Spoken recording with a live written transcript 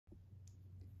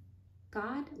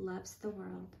God loves the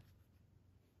world.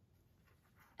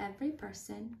 Every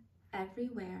person,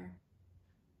 everywhere.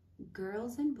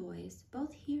 Girls and boys,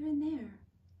 both here and there.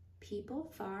 People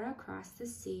far across the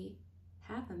sea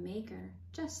have a maker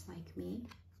just like me.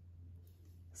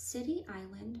 City,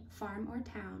 island, farm, or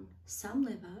town, some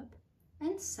live up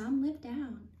and some live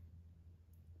down.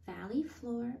 Valley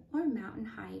floor or mountain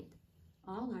height,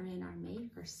 all are in our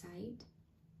Maker's sight.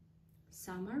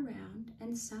 Some are round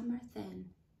and some are thin,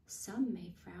 some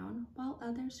may frown while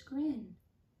others grin.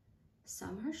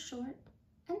 Some are short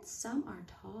and some are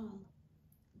tall,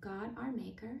 God our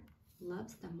Maker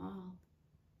loves them all.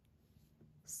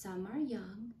 Some are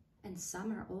young and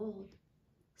some are old,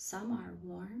 some are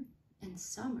warm and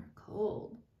some are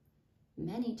cold.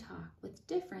 Many talk with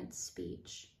different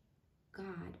speech,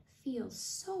 God feels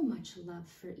so much love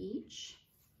for each.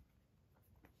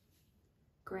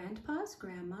 Grandpas,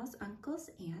 grandmas, uncles,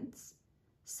 aunts,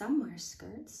 some wear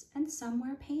skirts and some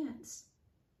wear pants.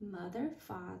 Mother,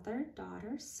 father,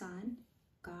 daughter, son,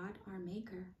 God our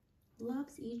Maker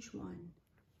loves each one.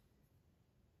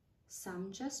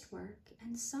 Some just work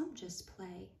and some just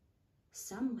play.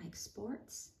 Some like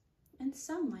sports and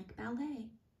some like ballet.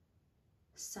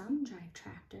 Some drive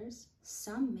tractors,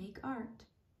 some make art.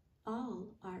 All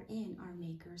are in our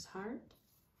Maker's heart.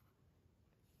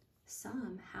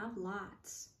 Some have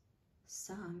lots,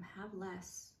 some have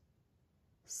less.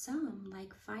 Some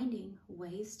like finding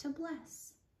ways to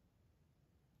bless.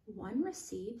 One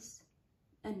receives,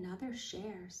 another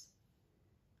shares.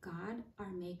 God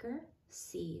our Maker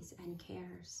sees and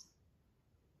cares.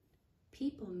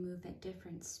 People move at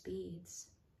different speeds.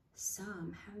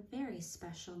 Some have very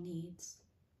special needs.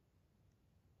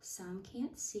 Some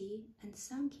can't see and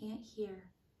some can't hear.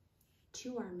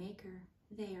 To our Maker,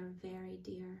 they are very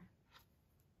dear.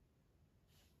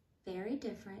 Very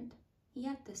different,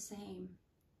 yet the same.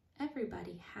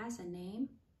 Everybody has a name.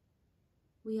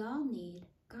 We all need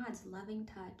God's loving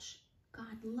touch.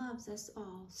 God loves us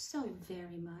all so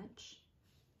very much.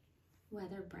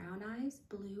 Whether brown eyes,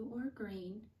 blue or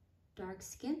green, dark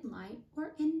skin, light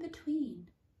or in between,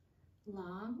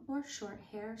 long or short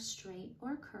hair, straight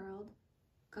or curled,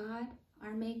 God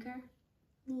our Maker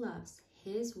loves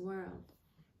His world.